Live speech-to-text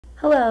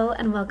Hello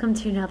and welcome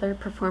to another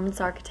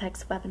Performance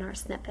Architects webinar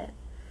snippet.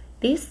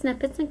 These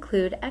snippets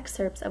include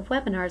excerpts of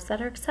webinars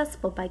that are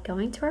accessible by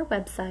going to our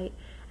website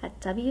at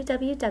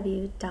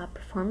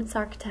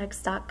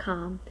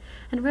www.performancearchitects.com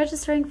and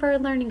registering for our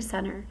Learning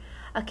Center,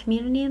 a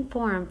community and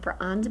forum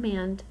for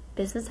on-demand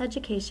business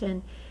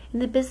education in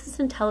the business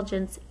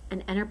intelligence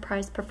and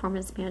enterprise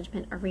performance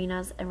management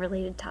arenas and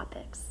related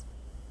topics.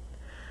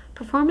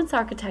 Performance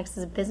Architects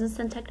is a business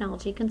and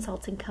technology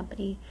consulting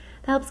company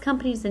that helps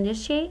companies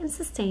initiate and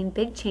sustain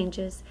big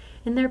changes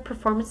in their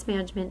performance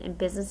management and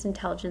business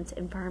intelligence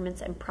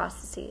environments and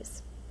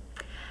processes.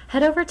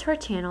 Head over to our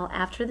channel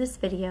after this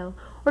video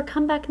or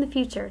come back in the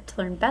future to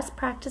learn best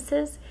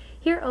practices,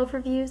 hear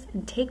overviews,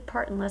 and take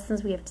part in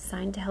lessons we have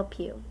designed to help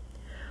you.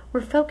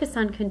 We're focused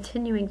on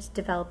continuing to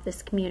develop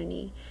this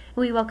community,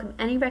 and we welcome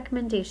any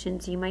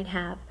recommendations you might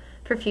have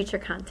for future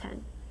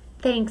content.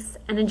 Thanks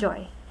and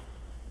enjoy.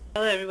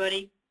 Hello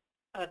everybody.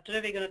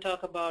 Today we're going to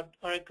talk about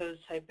Oracle's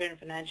Hyperion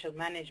Financial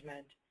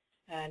Management,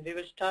 and we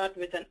will start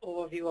with an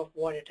overview of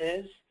what it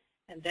is,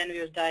 and then we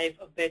will dive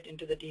a bit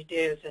into the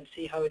details and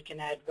see how it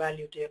can add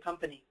value to your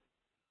company.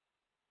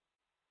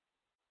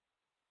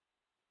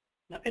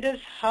 Now, it is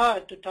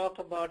hard to talk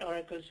about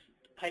Oracle's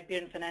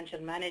Hyperion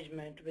Financial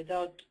Management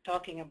without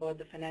talking about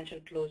the financial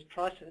close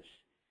process.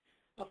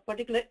 Of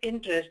particular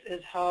interest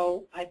is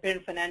how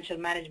Hyperion Financial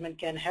Management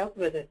can help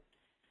with it,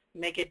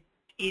 make it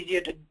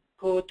easier to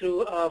go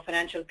through a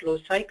financial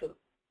close cycle.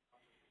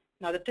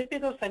 Now, the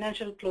typical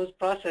financial close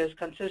process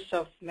consists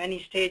of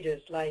many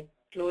stages like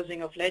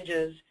closing of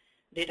ledgers,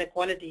 data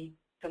quality,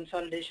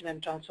 consolidation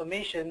and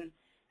transformation,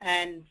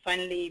 and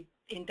finally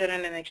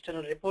internal and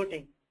external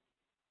reporting.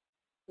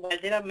 While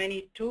there are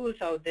many tools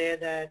out there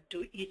that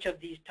do each of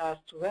these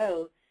tasks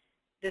well,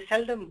 they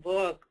seldom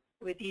work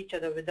with each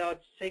other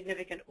without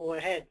significant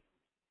overhead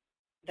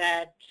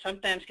that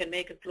sometimes can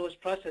make a close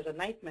process a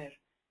nightmare,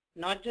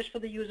 not just for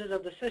the users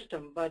of the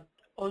system, but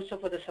also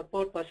for the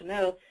support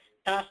personnel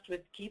tasked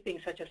with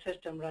keeping such a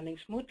system running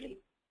smoothly.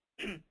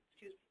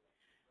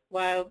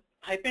 While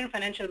Hyperion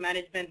Financial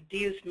Management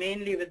deals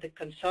mainly with the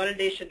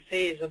consolidation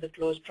phase of the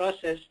close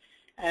process,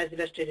 as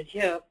illustrated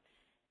here,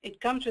 it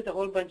comes with a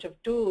whole bunch of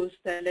tools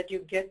that let you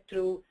get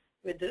through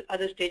with the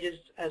other stages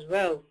as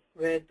well,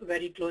 with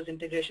very close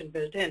integration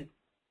built in.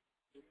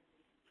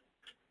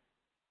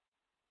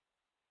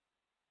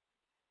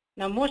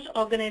 Now, most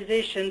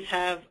organizations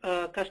have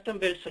a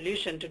custom-built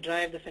solution to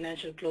drive the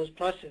financial close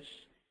process.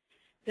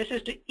 This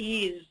is to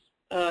ease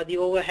the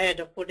overhead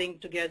of putting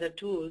together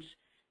tools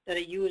that are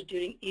used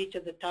during each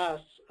of the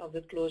tasks of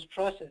the close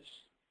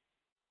process.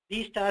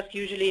 These tasks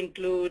usually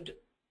include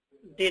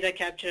data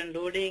capture and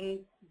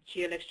loading,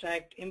 GL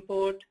extract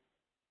import,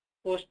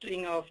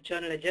 posting of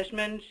journal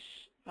adjustments,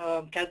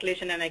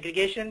 calculation and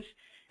aggregations,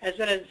 as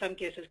well as in some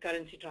cases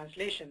currency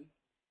translation.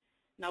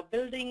 Now,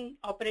 building,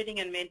 operating,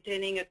 and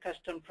maintaining a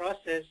custom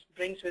process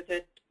brings with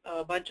it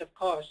a bunch of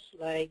costs,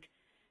 like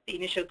the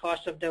initial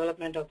cost of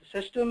development of the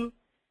system,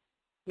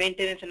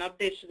 maintenance and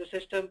updates to the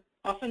system.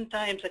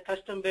 Oftentimes, a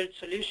custom-built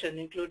solution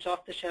includes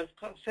off-the-shelf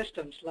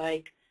systems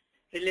like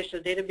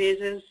relational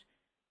databases,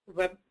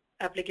 web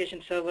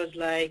application servers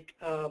like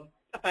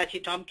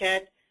Apache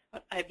Tomcat,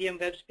 or IBM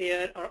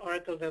WebSphere, or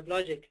Oracle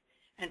WebLogic,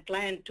 and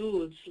client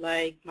tools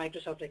like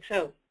Microsoft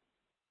Excel.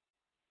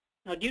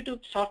 Now, due to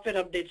software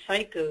update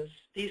cycles,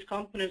 these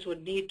components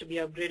would need to be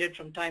upgraded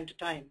from time to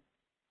time.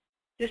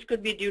 This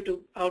could be due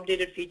to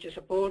outdated feature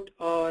support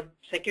or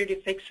security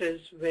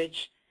fixes,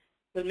 which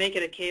will make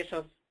it a case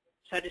of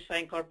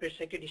satisfying corporate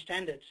security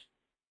standards.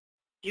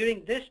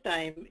 During this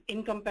time,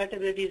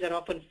 incompatibilities are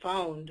often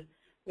found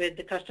with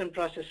the custom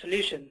process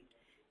solution,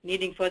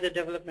 needing further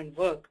development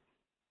work.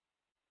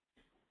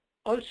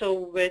 Also,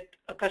 with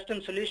a custom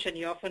solution,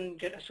 you often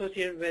get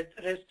associated with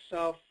risks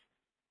of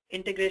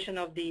integration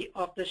of the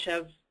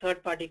off-the-shelf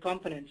third-party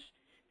components,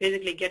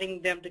 basically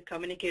getting them to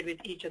communicate with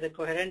each other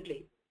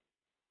coherently,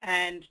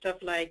 and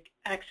stuff like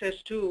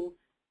access to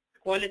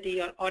quality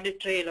or audit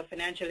trail of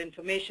financial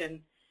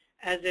information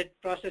as it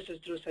processes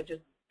through such a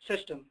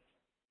system.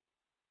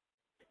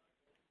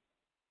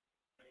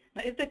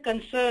 Now, if the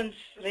concerns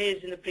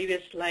raised in the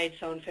previous slide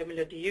sound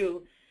familiar to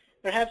you,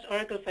 perhaps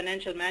Oracle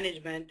Financial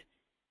Management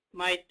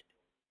might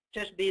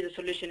just be the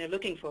solution you're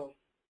looking for.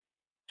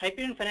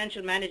 Hyperion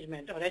Financial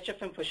Management, or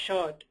HFM for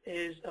short,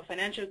 is a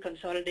financial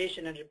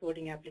consolidation and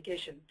reporting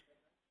application.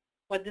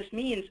 What this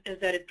means is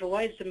that it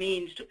provides the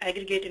means to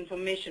aggregate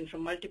information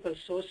from multiple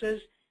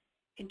sources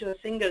into a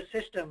single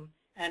system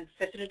and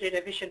facilitate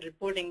efficient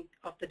reporting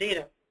of the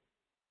data.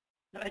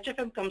 Now,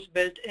 HFM comes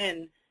with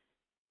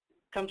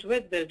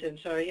built-in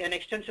and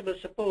extensible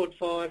support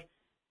for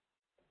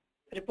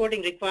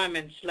reporting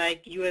requirements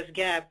like US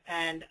GAAP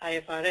and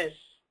IFRS.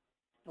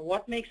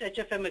 What makes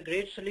HFM a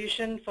great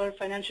solution for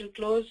financial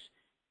close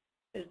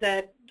is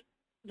that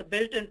the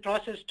built-in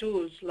process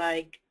tools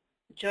like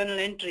journal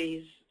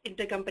entries,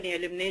 intercompany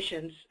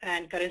eliminations,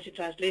 and currency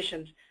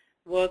translations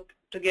work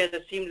together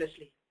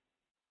seamlessly.